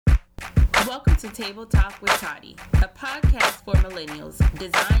Welcome to Table Talk with Toddy, a podcast for millennials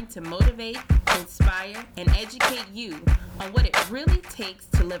designed to motivate, inspire, and educate you on what it really takes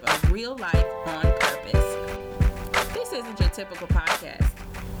to live a real life on purpose. This isn't your typical podcast.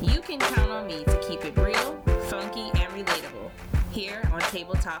 You can count on me to keep it real, funky, and relatable here on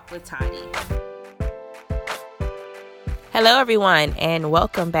Table Talk with Toddy. Hello, everyone, and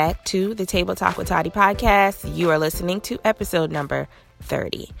welcome back to the Table Talk with Toddy podcast. You are listening to episode number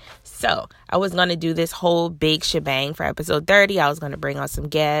 30. So I was going to do this whole big shebang for episode 30. I was going to bring on some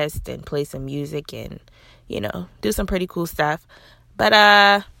guests and play some music and, do some pretty cool stuff. But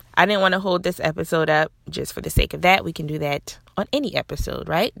I didn't want to hold this episode up just for the sake of that. We can do that on any episode,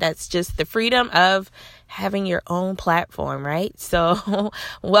 right? That's just the freedom of having your own platform, right? So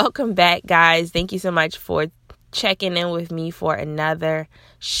welcome back, guys. Thank you so much for checking in with me for another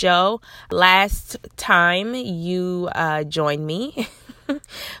show. Last time you joined me,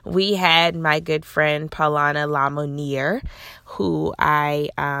 we had my good friend Paulana Lamonier, who I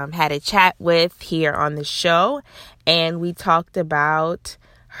had a chat with here on the show, and we talked about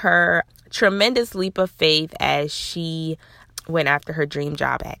her tremendous leap of faith as she went after her dream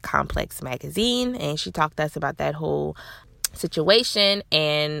job at Complex Magazine, and she talked to us about that whole situation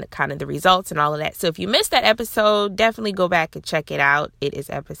and kind of the results and all of that. So if you missed that episode, definitely go back and check it out. It is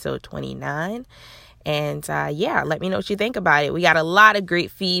episode 29. And let me know what you think about it. We got a lot of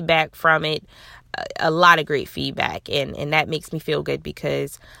great feedback from it. A lot of great feedback, and that makes me feel good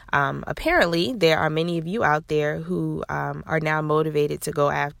because apparently there are many of you out there who are now motivated to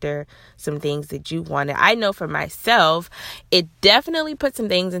go after some things that you wanted. I know for myself, it definitely put some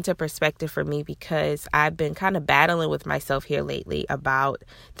things into perspective for me because I've been kind of battling with myself here lately about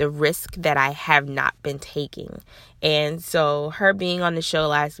the risk that I have not been taking. And so her being on the show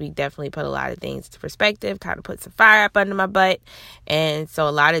last week definitely put a lot of things into perspective, kind of put some fire up under my butt. And so a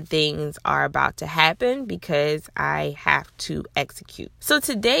lot of things are about to happen because I have to execute. So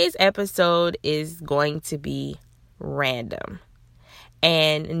today's episode is going to be random.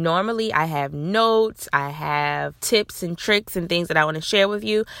 And normally I have notes, I have tips and tricks and things that I want to share with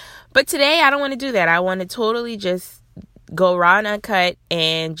you. But today I don't want to do that. I want to totally just go raw and uncut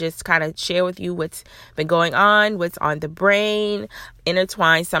and just kind of share with you what's been going on, what's on the brain,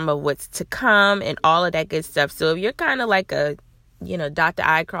 intertwine some of what's to come and all of that good stuff. So if you're kind of like a dot the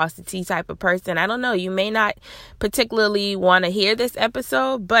I, cross the T type of person, I don't know, you may not particularly want to hear this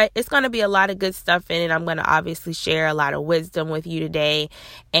episode, but it's going to be a lot of good stuff in it. I'm going to obviously share a lot of wisdom with you today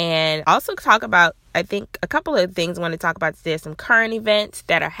and also talk about, I think, a couple of things I want to talk about today. Some current events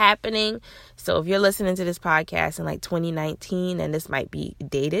that are happening. So if you're listening to this podcast in like 2019, and this might be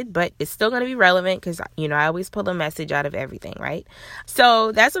dated, but it's still going to be relevant because, I always pull a message out of everything, right?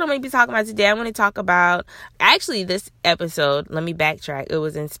 So that's what I'm going to be talking about today. I want to talk about, actually, this episode, let me backtrack. It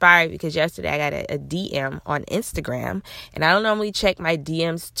was inspired because yesterday I got a DM on Instagram, and I don't normally check my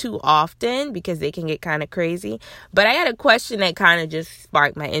DMs too often because they can get kind of crazy, but I got a question that kind of just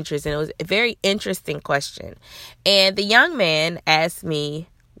sparked my interest, and it was a very interesting question. And the young man asked me,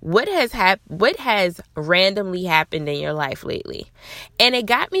 what has randomly happened in your life lately? And it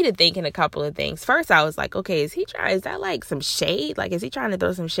got me to thinking a couple of things. First, I was like, okay, is that like some shade? Like, is he trying to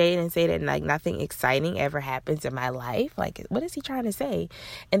throw some shade and say that like nothing exciting ever happens in my life? Like, what is he trying to say?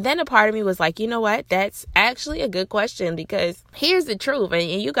 And then a part of me was like, you know what? That's actually a good question because here's the truth.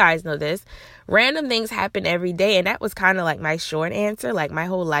 And you guys know this. Random things happen every day, and that was kind of like my short answer. Like, my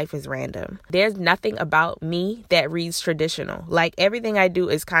whole life is random. There's nothing about me that reads traditional. Like, everything I do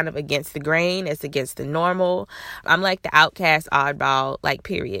is kind of against the grain. It's against the normal. I'm like the outcast oddball, like,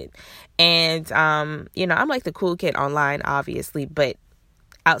 period. And, I'm like the cool kid online, obviously, but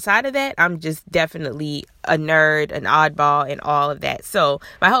outside of that, I'm just definitely a nerd, an oddball, and all of that. So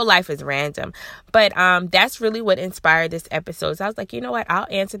my whole life is random. But that's really what inspired this episode. So I was like, you know what? I'll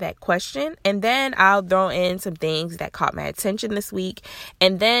answer that question. And then I'll throw in some things that caught my attention this week.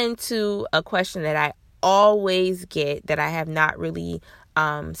 And then to a question that I always get that I have not really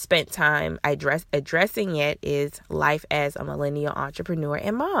spent time addressing yet is life as a millennial entrepreneur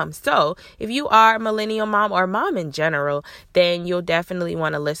and mom. So if you are a millennial mom or mom in general, then you'll definitely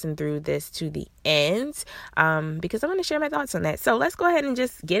want to listen through this to the end because I'm going to share my thoughts on that. So let's go ahead and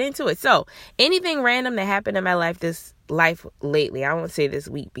just get into it. So anything random that happened in my life lately, I won't say this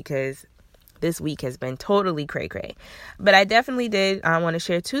week because this week has been totally cray-cray, but I definitely did want to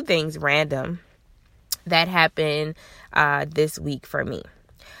share two things random that happened this week for me.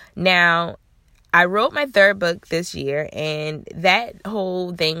 Now, I wrote my third book this year, and that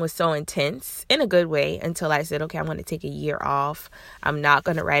whole thing was so intense in a good way until I said, okay, I'm going to take a year off. I'm not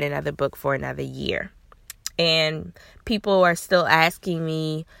going to write another book for another year. And people are still asking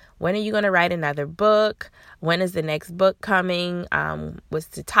me, when are you going to write another book? When is the next book coming? What's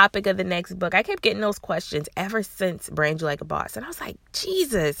the topic of the next book? I kept getting those questions ever since Brand You Like a Boss. And I was like,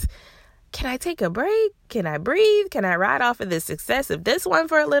 Jesus, can I take a break? Can I breathe? Can I ride off of the success of this one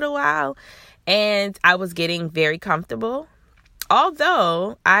for a little while? And I was getting very comfortable.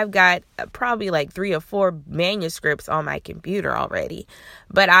 Although I've got probably like 3 or 4 manuscripts on my computer already.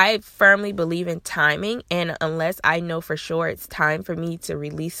 But I firmly believe in timing. And unless I know for sure it's time for me to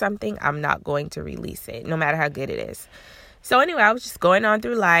release something, I'm not going to release it, no matter how good it is. So anyway, I was just going on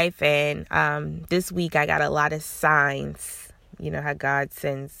through life. And this week I got a lot of signs. You know how God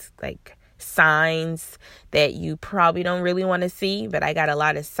sends like signs that you probably don't really want to see. But I got a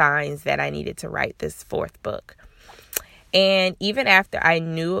lot of signs that I needed to write this 4th book. And even after I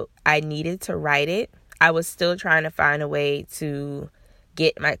knew I needed to write it, I was still trying to find a way to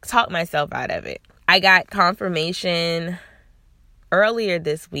talk myself out of it. I got confirmation earlier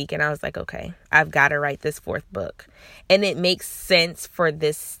this week and I was like, okay, I've got to write this 4th book. And it makes sense for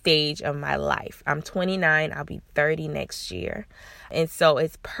this stage of my life. I'm 29. I'll be 30 next year. And so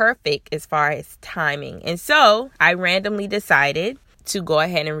it's perfect as far as timing. And so I randomly decided to go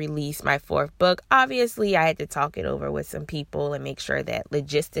ahead and release my 4th book. Obviously, I had to talk it over with some people and make sure that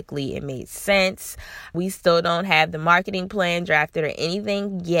logistically it made sense. We still don't have the marketing plan drafted or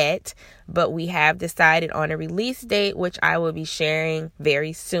anything yet, but we have decided on a release date, which I will be sharing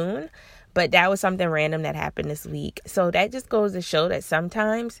very soon. But that was something random that happened this week. So that just goes to show that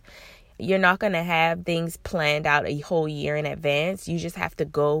sometimes you're not going to have things planned out a whole year in advance. You just have to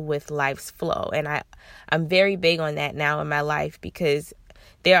go with life's flow. And I'm very big on that now in my life, because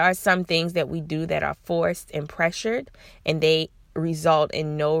there are some things that we do that are forced and pressured, and they result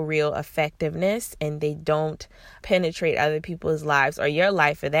in no real effectiveness, and they don't penetrate other people's lives or your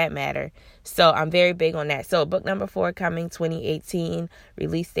life for that matter. So I'm very big on that. So book number 4 coming 2018,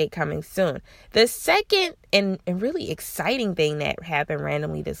 release date coming soon. The second and really exciting thing that happened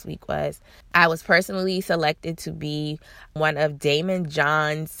randomly this week was I was personally selected to be one of Daymond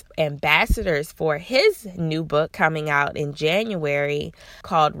John's ambassadors for his new book coming out in January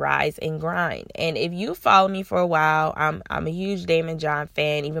called Rise and Grind. And if you follow me for a while, I'm a huge Daymond John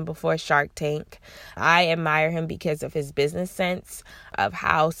fan, even before Shark Tank. I admire him because of his business sense, of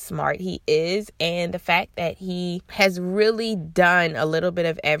how smart he is, and the fact that he has really done a little bit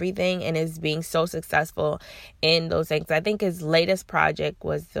of everything and is being so successful in those things. I think his latest project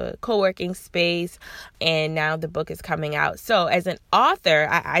was the co-working space, and now the book is coming out. So as an author,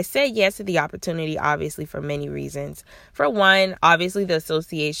 I said yes to the opportunity, obviously, for many reasons. For one, obviously the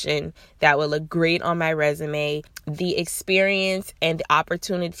association that will look great on my resume, the experience and the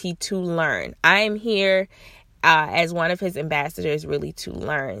opportunity to learn. I am here as one of his ambassadors, really to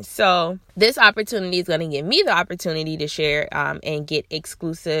learn. So this opportunity is going to give me the opportunity to share and get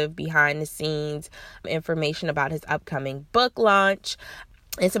exclusive behind the scenes information about his upcoming book launch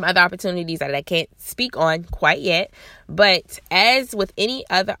and some other opportunities that I can't speak on quite yet. But as with any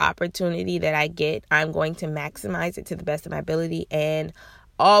other opportunity that I get, I'm going to maximize it to the best of my ability and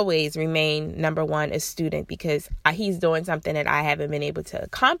always remain number one, a student, because he's doing something that I haven't been able to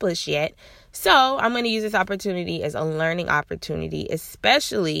accomplish yet. So I'm going to use this opportunity as a learning opportunity,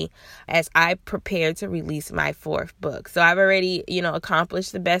 especially as I prepare to release my 4th book. So I've already,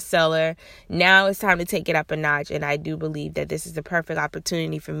 accomplished the bestseller. Now it's time to take it up a notch. And I do believe that this is the perfect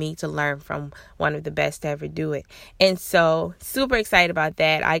opportunity for me to learn from one of the best to ever do it. And so super excited about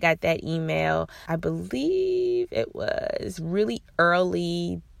that. I got that email, I believe it was really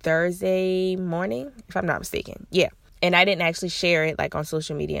early Thursday morning, if I'm not mistaken. Yeah. And I didn't actually share it on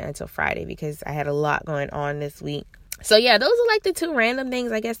social media until Friday because I had a lot going on this week. So yeah, those are the 2 random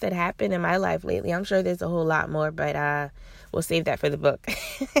things I guess that happened in my life lately. I'm sure there's a whole lot more, but we'll save that for the book.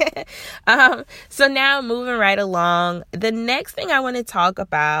 So now moving right along, the next thing I want to talk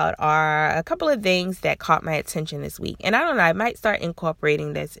about are a couple of things that caught my attention this week. And I don't know, I might start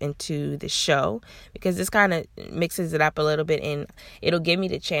incorporating this into the show because this kind of mixes it up a little bit and it'll give me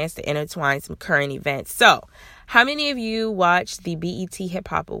the chance to intertwine some current events. So how many of you watched the BET Hip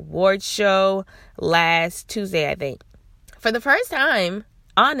Hop Awards show last Tuesday, I think? For the first time,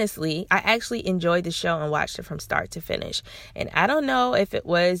 honestly, I actually enjoyed the show and watched it from start to finish. And I don't know if it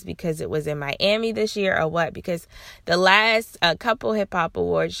was because it was in Miami this year or what, because the last couple hip hop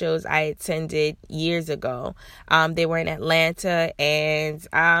award shows I attended years ago, they were in Atlanta, and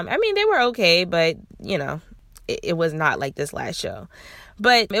they were okay, but it was not like this last show.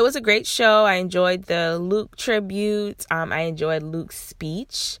 But it was a great show. I enjoyed the Luke tribute. I enjoyed Luke's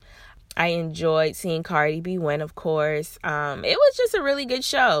speech. I enjoyed seeing Cardi B win, of course. It was just a really good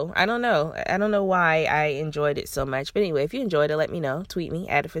show. I don't know why I enjoyed it so much. But anyway, if you enjoyed it, let me know. Tweet me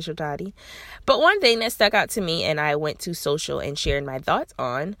at @officialtoddy. But one thing that stuck out to me and I went to social and shared my thoughts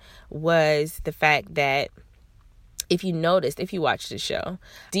on was the fact that if you watched the show,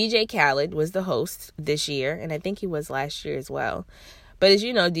 DJ Khaled was the host this year. And I think he was last year as well. But as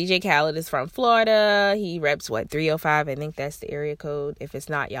you know, DJ Khaled is from Florida. He reps, 305? I think that's the area code. If it's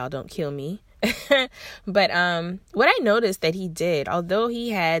not, y'all don't kill me. But what I noticed that he did, although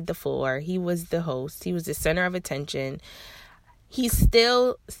he had the floor, he was the host, he was the center of attention, he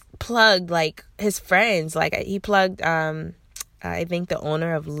still plugged, like, his friends. Like, he plugged, I think, the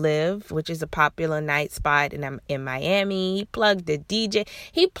owner of Live, which is a popular night spot in Miami. He plugged the DJ.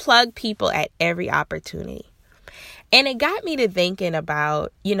 He plugged people at every opportunity. And it got me to thinking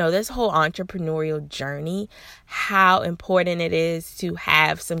about, this whole entrepreneurial journey, how important it is to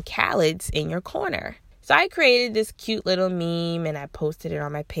have some Khaleds in your corner. So I created this cute little meme and I posted it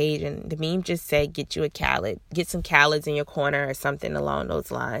on my page, and the meme just said, get you a Khaled, get some Khaleds in your corner or something along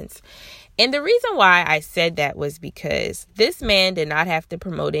those lines. And the reason why I said that was because this man did not have to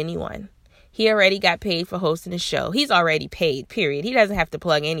promote anyone. He already got paid for hosting the show. He's already paid, period. He doesn't have to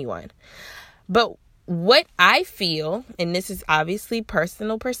plug anyone. But what I feel, and this is obviously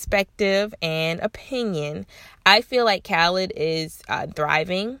personal perspective and opinion, I feel like Khaled is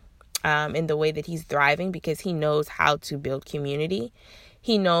thriving in the way that he's thriving because he knows how to build community.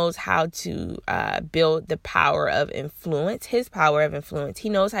 He knows how to build the power of influence, his power of influence. He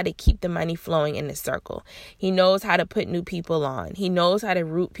knows how to keep the money flowing in the circle. He knows how to put new people on. He knows how to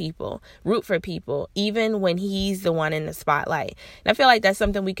root for people, even when he's the one in the spotlight. And I feel like that's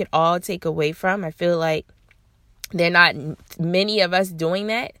something we could all take away from. I feel like there are not many of us doing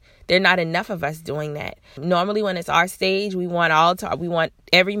that. There are not enough of us doing that. Normally when it's our stage, we want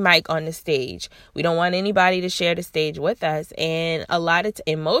every mic on the stage. We don't want anybody to share the stage with us. And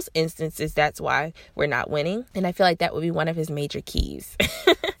in most instances, that's why we're not winning. And I feel like that would be one of his major keys.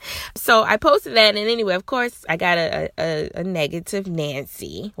 So I posted that. And anyway, of course, I got a negative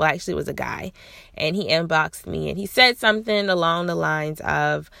Nancy. Well, actually, it was a guy. And he inboxed me and he said something along the lines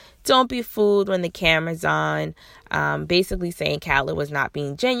of, don't be fooled when the camera's on. Basically saying Khaled was not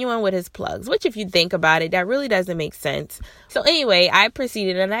being genuine with his plugs, which if you think about it, that really doesn't make sense. So anyway, I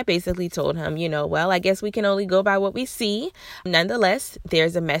proceeded and I basically told him, well, I guess we can only go by what we see. Nonetheless,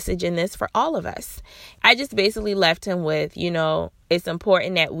 there's a message in this for all of us. I just basically left him with, it's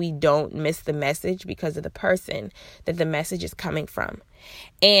important that we don't miss the message because of the person that the message is coming from.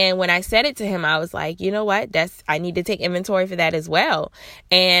 And when I said it to him, I was like, you know what? I need to take inventory for that as well.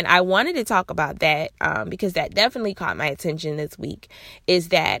 And I wanted to talk about that because that definitely caught my attention this week, is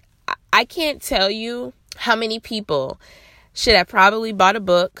that I can't tell you how many people should have probably bought a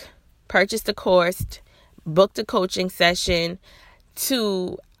book, purchased a course, booked a coaching session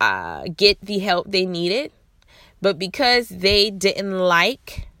to get the help they needed. But because they didn't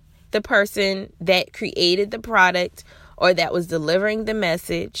like the person that created the product or that was delivering the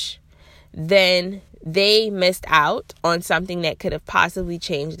message, then they missed out on something that could have possibly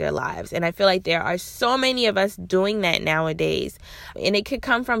changed their lives. And I feel like there are so many of us doing that nowadays. And it could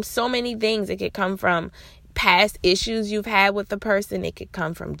come from so many things. It could come from past issues you've had with the person. It could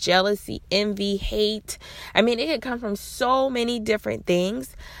come from jealousy, envy, hate. I mean, it could come from so many different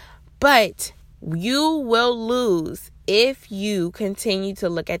things. But you will lose if you continue to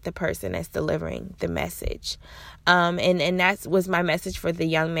look at the person that's delivering the message. And that was my message for the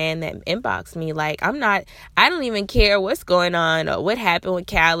young man that inboxed me. Like, I don't even care what's going on or what happened with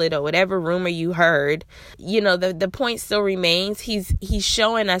Khaled or whatever rumor you heard. The point still remains. He's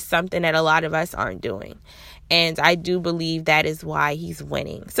showing us something that a lot of us aren't doing. And I do believe that is why he's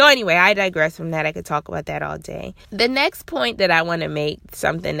winning. So anyway, I digress from that. I could talk about that all day. The next point that I want to make,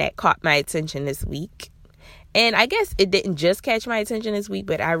 something that caught my attention this week, and I guess it didn't just catch my attention this week,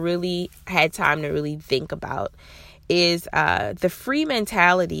 but I really had time to really think about, is the free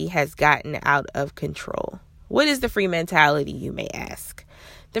mentality has gotten out of control. What is the free mentality, you may ask?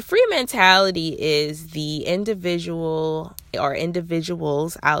 The free mentality is the individual or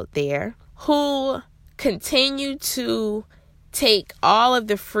individuals out there who continue to take all of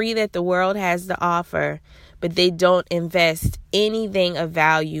the free that the world has to offer, but they don't invest anything of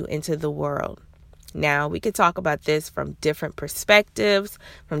value into the world. Now, we could talk about this from different perspectives,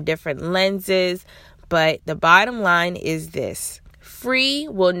 from different lenses, but the bottom line is this: free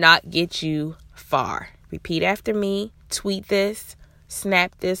will not get you far. Repeat after me, tweet this,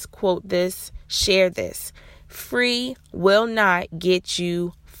 snap this, quote this, share this. Free will not get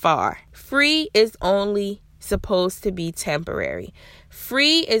you far. Free is only supposed to be temporary.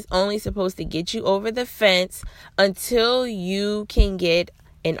 Free is only supposed to get you over the fence until you can get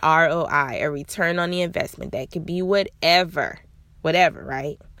an ROI, a return on the investment. That could be whatever,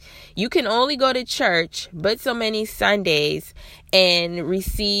 right? You can only go to church but so many Sundays and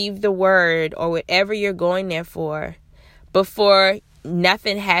receive the word or whatever you're going there for before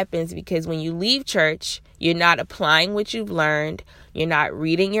nothing happens, because when you leave church, you're not applying what you've learned. You're not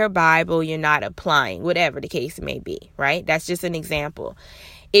reading your Bible. You're not applying, whatever the case may be, right? That's just an example.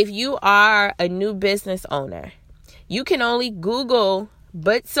 If you are a new business owner, you can only Google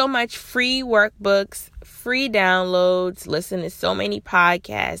but so much free workbooks, free downloads, listen to so many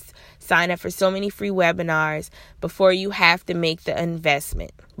podcasts, sign up for so many free webinars before you have to make the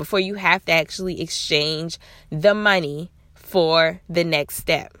investment, before you have to actually exchange the money for the next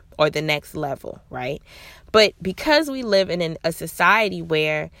step or the next level, right? But because we live in a society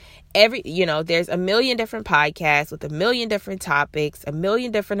where there's a million different podcasts with a million different topics, a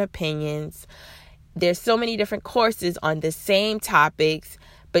million different opinions, there's so many different courses on the same topics,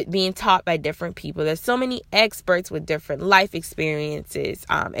 but being taught by different people. There's so many experts with different life experiences,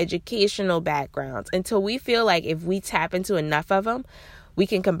 educational backgrounds, until we feel like if we tap into enough of them, we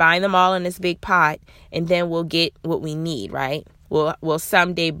can combine them all in this big pot, and then we'll get what we need, right? We'll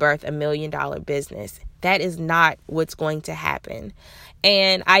someday birth $1 million business. That is not what's going to happen.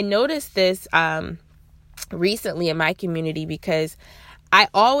 And I noticed this recently in my community, because I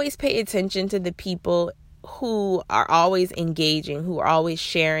always pay attention to the people who are always engaging, who are always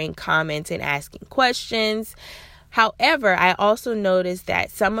sharing, commenting, asking questions. However, I also noticed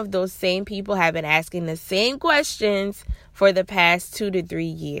that some of those same people have been asking the same questions for the past 2 to 3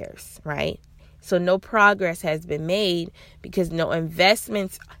 years, right? So no progress has been made because no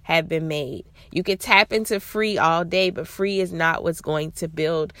investments have been made. You can tap into free all day, but free is not what's going to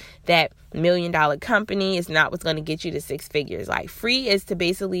build that $1 million company. It's not what's going to get you to 6 figures. Like, free is to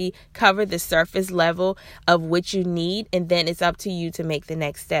basically cover the surface level of what you need, and then it's up to you to make the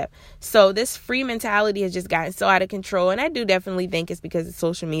next step. So this free mentality has just gotten so out of control, and I do definitely think it's because of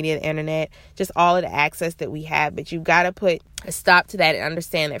social media, the internet, just all of the access that we have. But you've got to put a stop to that and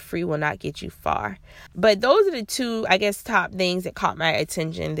understand that free will not get you far. But those are the two, top things that caught my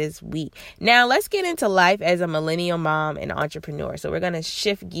attention this week. Now let's get into life as a millennial mom and entrepreneur. So we're going to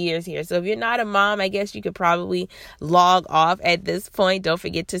shift gears here. So if you're not a mom, I guess you could probably log off at this point. Don't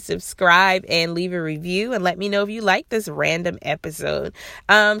forget to subscribe and leave a review and let me know if you like this random episode.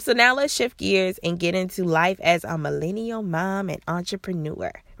 So now let's shift gears and get into life as a millennial mom and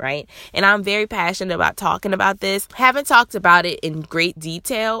entrepreneur, right? And I'm very passionate about talking about this. Haven't talked about it in great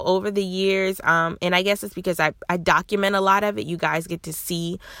detail over the years. And I guess it's because I document a lot of it. You guys get to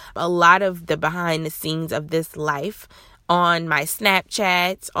see a lot of the behind the scenes of this life on my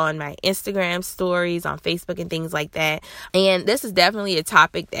Snapchats, on my Instagram stories, on Facebook and things like that. And this is definitely a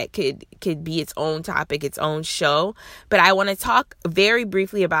topic that could be its own topic, its own show. But I want to talk very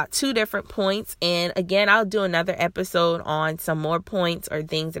briefly about 2 different points. And again, I'll do another episode on some more points or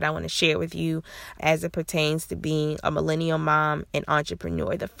things that I want to share with you as it pertains to being a millennial mom and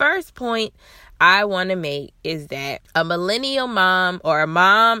entrepreneur. The first point I want to make is that a millennial mom, or a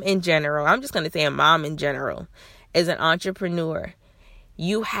mom in general, I'm just going to say a mom in general, as an entrepreneur,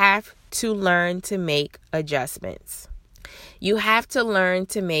 you have to learn to make adjustments. You have to learn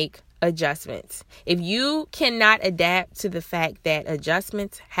to make adjustments. If you cannot adapt to the fact that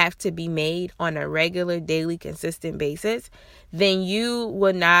adjustments have to be made on a regular, daily, consistent basis, then you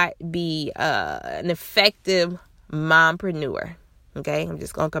will not be an effective mompreneur. Okay, I'm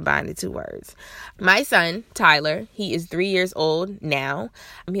just going to combine the 2 words. My son, Tyler, he is 3 years old now.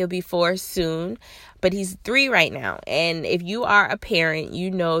 He'll be 4 soon, but he's 3 right now. And if you are a parent, you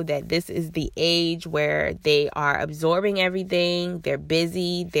know that this is the age where they are absorbing everything. They're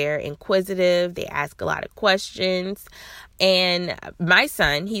busy, they're inquisitive, they ask a lot of questions. And my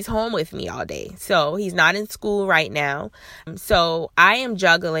son, he's home with me all day. So he's not in school right now. So I am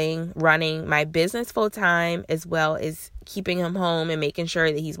juggling running my business full time, as well as keeping him home and making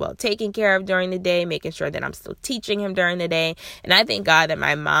sure that he's well taken care of during the day, making sure that I'm still teaching him during the day. And I thank God that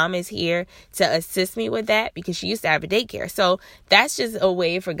my mom is here to assist me with that, because she used to have a daycare. So that's just a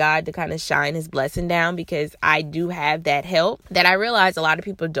way for God to kind of shine his blessing down, because I do have that help that I realize a lot of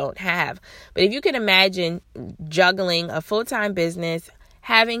people don't have. But if you can imagine juggling a full-time business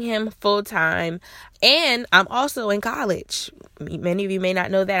having him full time. And I'm also in college. Many of you may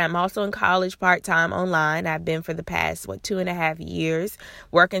not know that I'm also in college part-time online. I've been for the past, 2.5 years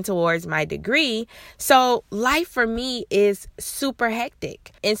working towards my degree. So life for me is super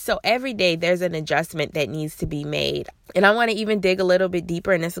hectic. And so every day there's an adjustment that needs to be made. And I want to even dig a little bit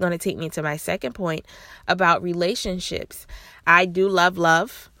deeper. And this is going to take me to my second point about relationships. I do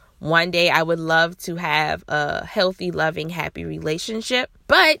love. One day I would love to have a healthy, loving, happy relationship.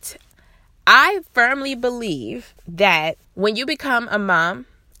 But I firmly believe that when you become a mom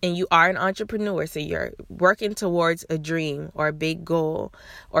and you are an entrepreneur, so you're working towards a dream or a big goal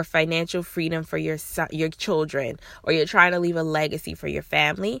or financial freedom for your children, or you're trying to leave a legacy for your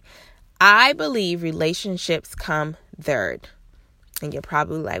family, I believe relationships come third. And you're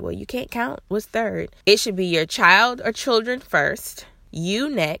probably like, well, you can't count. What's third? It should be your child or children first, you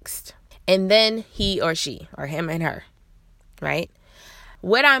next, and then he or she, or him and her, right?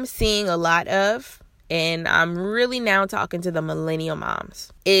 What I'm seeing a lot of, and I'm really now talking to the millennial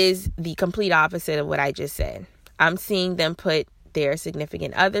moms, is the complete opposite of what I just said. I'm seeing them put their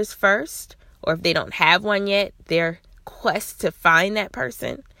significant others first, or if they don't have one yet, their quest to find that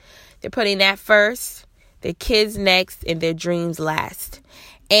person. They're putting that first, their kids next, and their dreams last.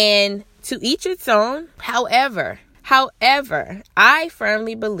 And to each its own. However, I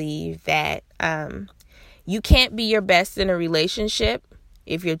firmly believe that you can't be your best in a relationship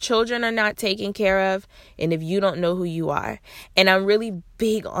if your children are not taken care of and if you don't know who you are. And I'm really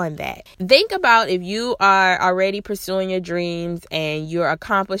big on that. Think about if you are already pursuing your dreams and you're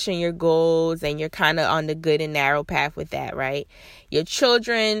accomplishing your goals and you're kind of on the good and narrow path with that, right? Your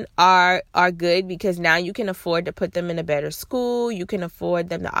children are good because now you can afford to put them in a better school. You can afford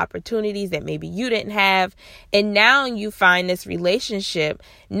them the opportunities that maybe you didn't have. And now you find this relationship.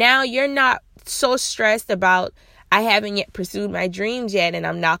 Now you're not so stressed about, I haven't yet pursued my dreams yet, and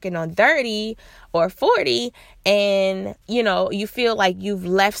I'm knocking on 30 or 40, and, you feel like you've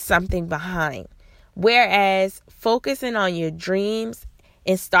left something behind. Whereas focusing on your dreams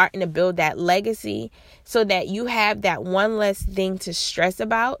and starting to build that legacy so that you have that one less thing to stress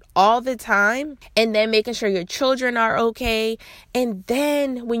about all the time, and then making sure your children are okay. And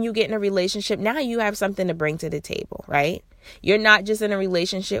then when you get in a relationship, now you have something to bring to the table, right? You're not just in a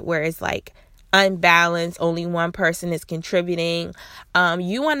relationship where it's like unbalanced, only one person is contributing.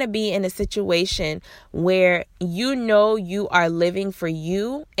 You want to be in a situation where you are living for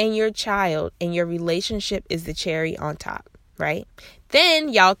you and your child, and your relationship is the cherry on top, right? Then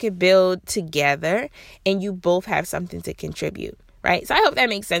y'all can build together and you both have something to contribute, right? So I hope that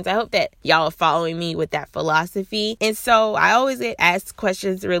makes sense. I hope that y'all are following me with that philosophy. And so I always get asked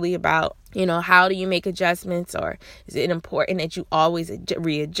questions really about, how do you make adjustments, or is it important that you always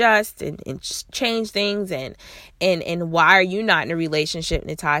readjust and change things, and why are you not in a relationship,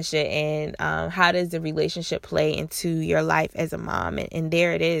 Natasha, and how does the relationship play into your life as a mom? And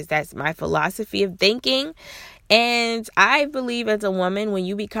there it is. That's my philosophy of thinking. And I believe as a woman, when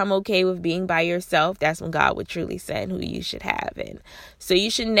you become okay with being by yourself, that's when God would truly send who you should have. And so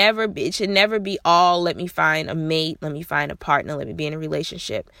it should never be all, let me find a mate, let me find a partner, let me be in a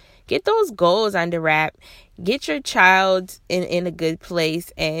relationship. Get those goals under wrap. Get your child in a good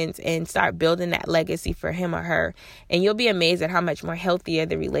place and start building that legacy for him or her. And you'll be amazed at how much more healthier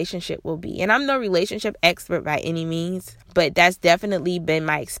the relationship will be. And I'm no relationship expert by any means, but that's definitely been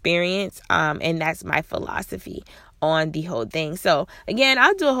my experience. And that's my philosophy on the whole thing. So again,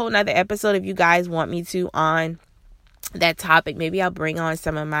 I'll do a whole nother episode if you guys want me to on that topic. Maybe I'll bring on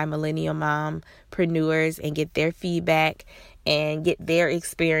some of my millennial mompreneurs and get their feedback and get their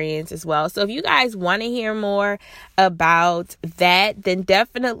experience as well. So if you guys want to hear more about that, then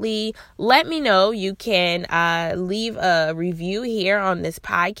definitely let me know. You can leave a review here on this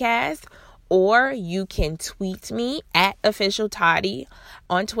podcast, or you can tweet me at Official Toddy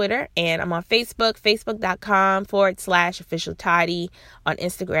on Twitter, and I'm on Facebook, facebook.com/Official Toddy, on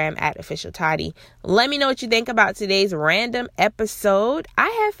Instagram at Official Toddy. Let me know what you think about today's random episode. I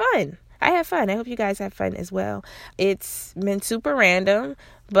had fun. I hope you guys have fun as well. It's been super random,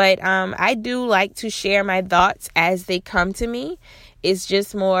 but I do like to share my thoughts as they come to me. It's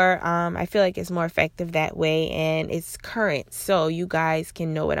just more, I feel like it's more effective that way, and it's current, so you guys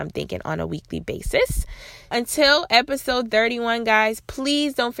can know what I'm thinking on a weekly basis. Until episode 31, guys,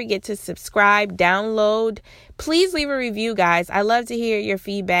 please don't forget to subscribe, download. Please leave a review, guys. I love to hear your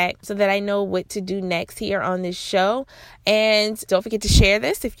feedback so that I know what to do next here on this show. And don't forget to share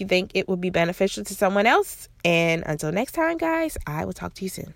this if you think it would be beneficial to someone else. And until next time, guys, I will talk to you soon.